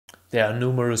There are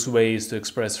numerous ways to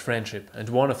express friendship, and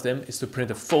one of them is to print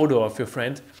a photo of your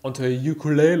friend onto a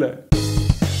ukulele.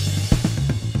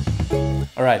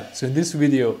 Alright, so in this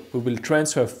video we will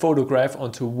transfer a photograph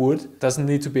onto wood. Doesn't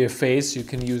need to be a face, you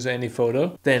can use any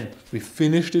photo. Then we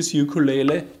finish this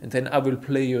ukulele and then I will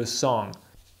play you a song.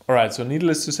 Alright, so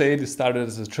needless to say, this started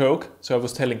as a joke. So I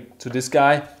was telling to this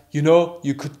guy, you know,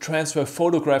 you could transfer a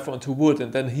photograph onto wood,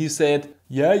 and then he said,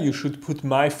 yeah, you should put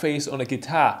my face on a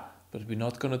guitar. But we're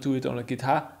not gonna do it on a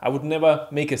guitar. I would never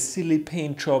make a silly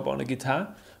paint job on a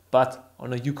guitar, but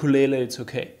on a ukulele it's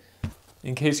okay.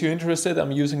 In case you're interested,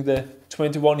 I'm using the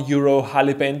 €21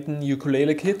 Harley Benton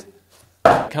ukulele kit.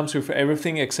 It comes with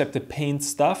everything except the paint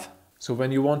stuff. So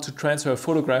when you want to transfer a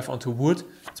photograph onto wood,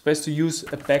 it's best to use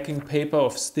a backing paper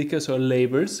of stickers or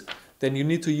labels. Then you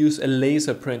need to use a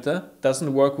laser printer.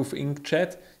 Doesn't work with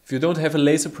inkjet. If you don't have a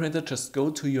laser printer, just go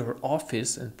to your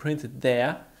office and print it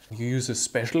there. You use a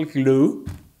special glue,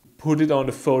 put it on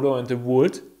the photo and the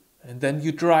wood, and then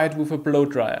you dry it with a blow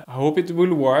dryer. I hope it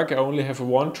will work. I only have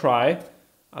one try.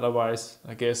 Otherwise,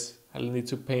 I guess I'll need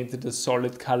to paint it a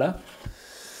solid color.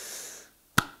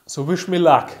 So wish me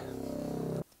luck.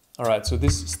 Alright, so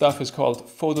this stuff is called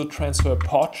photo transfer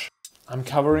potch. I'm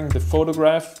covering the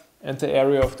photograph and the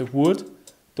area of the wood.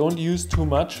 Don't use too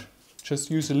much.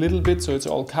 Just use a little bit so it's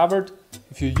all covered.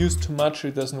 If you use too much,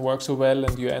 it doesn't work so well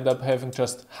and you end up having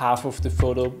just half of the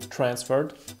photo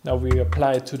transferred. Now we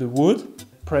apply it to the wood,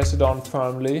 press it on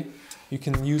firmly. You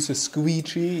can use a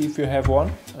squeegee if you have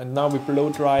one. And now we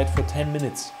blow dry it for 10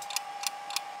 minutes.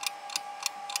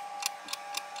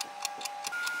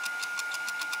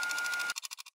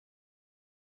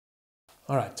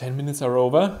 Alright, 10 minutes are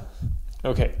over.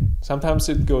 Okay, sometimes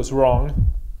it goes wrong.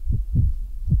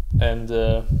 And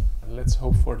let's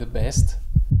hope for the best.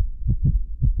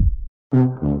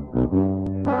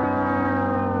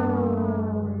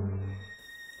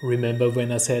 Remember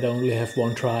when I said I only have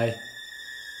one try?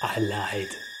 I lied.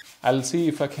 I'll see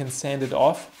if I can sand it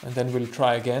off and then we'll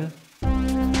try again.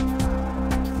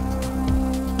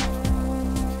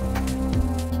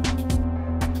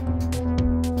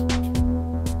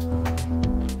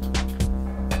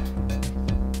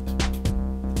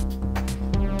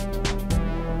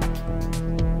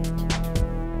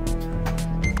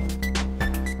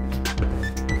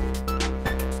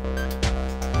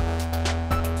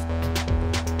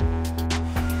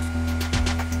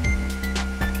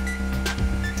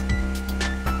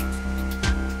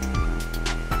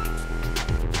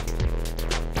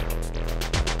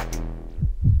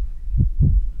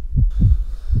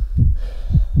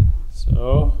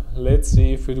 So let's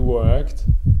see if it worked.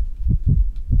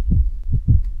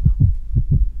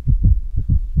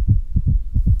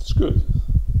 It's good.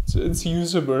 It's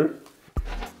usable.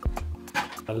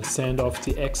 I'll sand off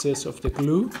the excess of the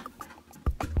glue.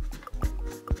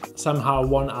 Somehow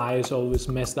one eye is always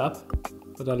messed up,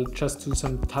 but I'll just do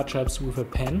some touch-ups with a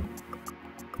pen.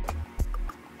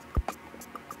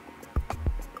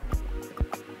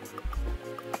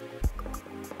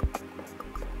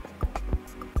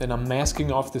 Then I'm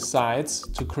masking off the sides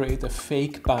to create a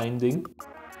fake binding.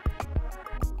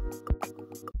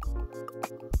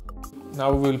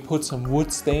 Now we will put some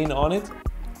wood stain on it,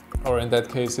 or in that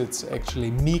case it's actually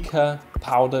Mica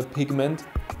powder pigment,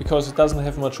 because it doesn't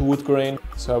have much wood grain,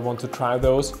 so I want to try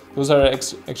those. Those are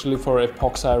actually for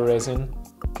epoxy resin.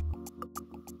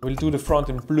 We'll do the front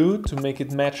in blue to make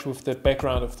it match with the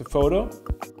background of the photo.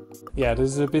 Yeah, this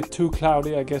is a bit too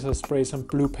cloudy, I guess I'll spray some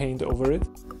blue paint over it.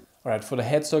 Alright, for the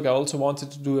headstock I also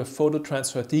wanted to do a photo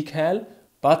transfer decal,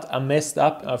 but I messed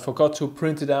up. I forgot to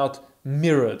print it out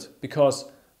mirrored, because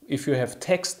if you have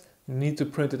text, you need to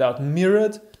print it out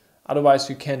mirrored,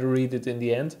 otherwise you can't read it in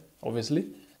the end, obviously.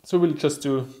 So we'll just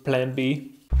do plan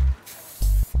B.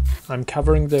 I'm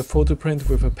covering the photo print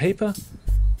with a paper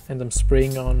and I'm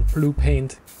spraying on blue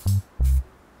paint.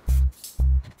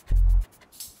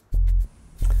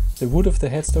 The wood of the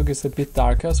headstock is a bit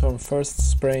darker, so I'm first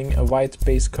spraying a white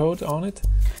base coat on it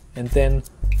and then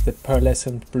the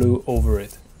pearlescent blue over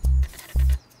it.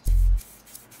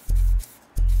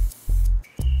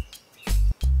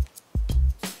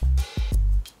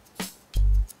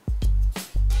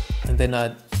 And then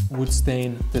I would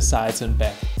stain the sides and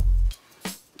back.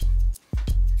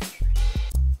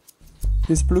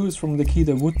 This blue is from the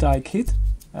Kida wood dye kit.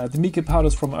 The Mica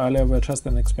powders from earlier were just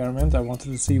an experiment. I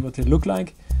wanted to see what they look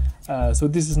like. So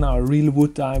this is now a real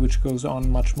wood dye which goes on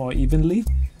much more evenly.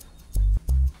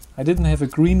 I didn't have a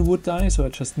green wood dye, so I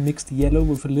just mixed yellow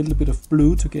with a little bit of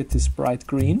blue to get this bright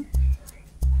green.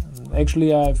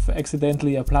 Actually, I've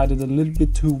accidentally applied it a little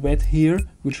bit too wet here,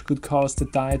 which could cause the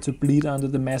dye to bleed under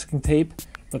the masking tape,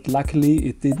 but luckily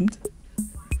it didn't.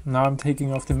 Now I'm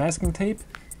taking off the masking tape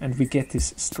and we get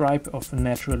this stripe of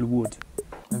natural wood.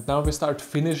 And now we start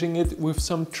finishing it with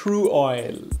some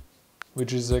Tru-Oil,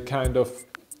 which is a kind of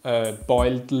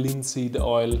boiled linseed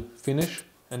oil finish.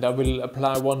 And I will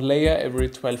apply one layer every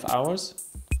 12 hours.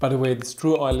 By the way, this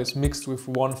Tru-Oil is mixed with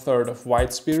 1/3 of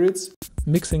white spirits.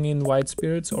 Mixing in white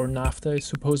spirits or naphtha is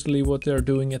supposedly what they're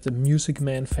doing at the Music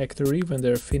Man factory when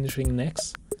they're finishing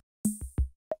necks.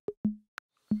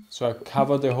 So I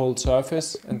cover the whole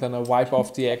surface and then I wipe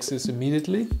off the excess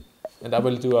immediately. And I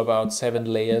will do about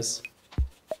 7 layers.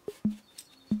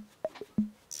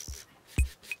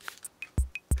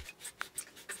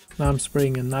 Now I'm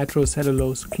spraying a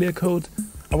Nitrocellulose clear coat.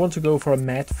 I want to go for a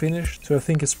matte finish, so I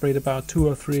think I sprayed about 2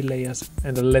 or 3 layers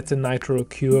and I let the nitro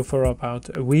cure for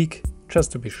about a week,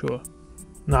 just to be sure.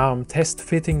 Now I'm test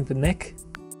fitting the neck.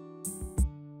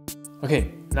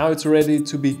 Okay, now it's ready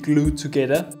to be glued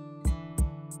together.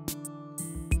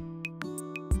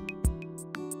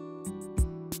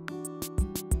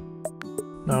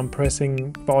 Now I'm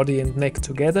pressing body and neck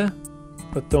together,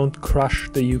 but don't crush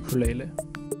the ukulele.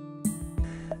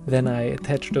 Then I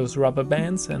attach those rubber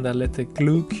bands and I let the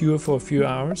glue cure for a few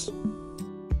hours.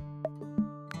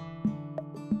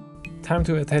 Time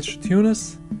to attach the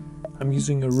tuners. I'm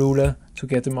using a ruler to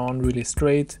get them on really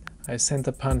straight. I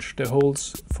center punch the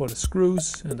holes for the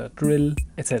screws and I drill,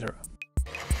 etc.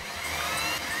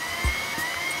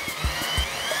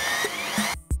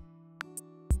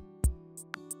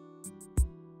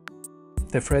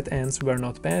 The fret ends were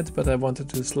not bad, but I wanted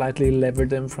to slightly lever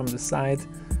them from the side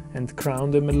and crown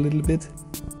them a little bit.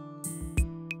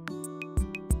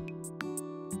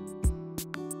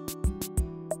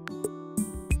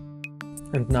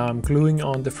 And now I'm gluing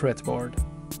on the fretboard.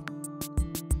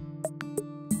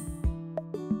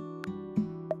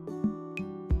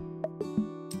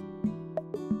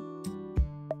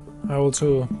 I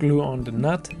also glue on the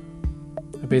nut.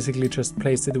 I basically just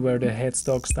placed it where the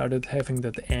headstock started having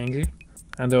that angle.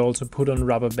 And I also put on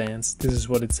rubber bands. This is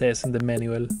what it says in the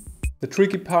manual. The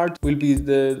tricky part will be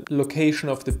the location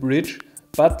of the bridge,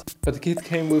 but the kit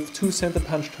came with 2 center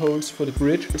punched holes for the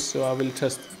bridge, so I will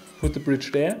just put the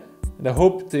bridge there. And I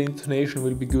hope the intonation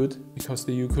will be good, because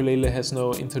the ukulele has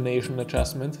no intonation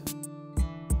adjustment.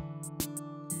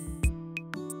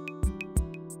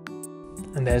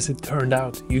 And as it turned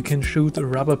out, you can shoot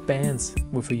rubber bands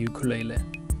with a ukulele.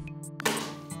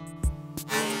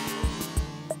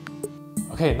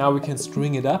 Okay, now we can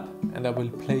string it up and I will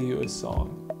play you a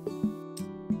song.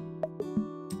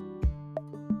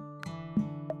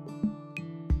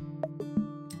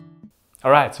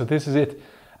 Alright, so this is it.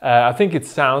 I think it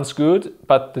sounds good,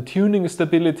 but the tuning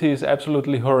stability is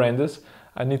absolutely horrendous.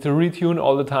 I need to retune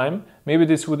all the time. Maybe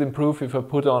this would improve if I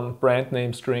put on brand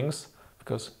name strings,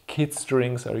 because kit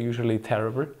strings are usually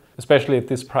terrible, especially at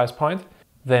this price point.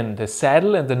 Then the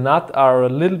saddle and the nut are a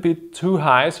little bit too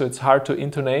high, so it's hard to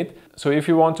intonate. So if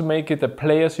you want to make it a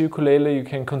player's ukulele, you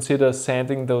can consider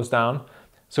sanding those down.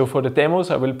 So for the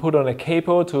demos, I will put on a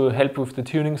capo to help with the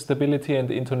tuning stability and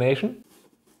the intonation.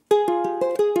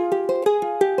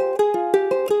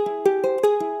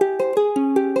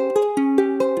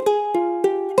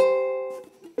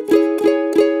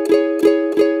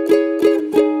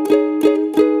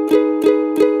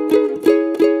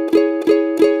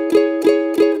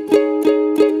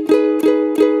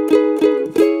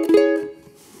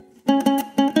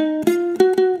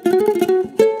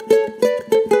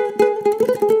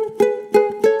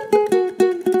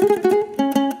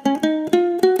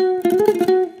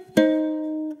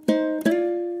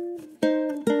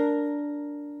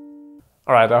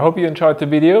 Alright, I hope you enjoyed the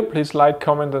video. Please like,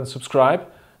 comment and subscribe.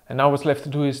 And now what's left to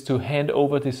do is to hand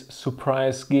over this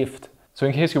surprise gift. So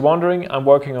in case you're wondering, I'm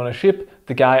working on a ship.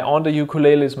 The guy on the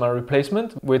ukulele is my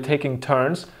replacement. We're taking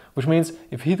turns, which means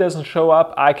if he doesn't show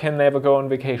up, I can never go on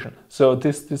vacation. So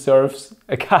this deserves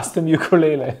a custom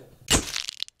ukulele.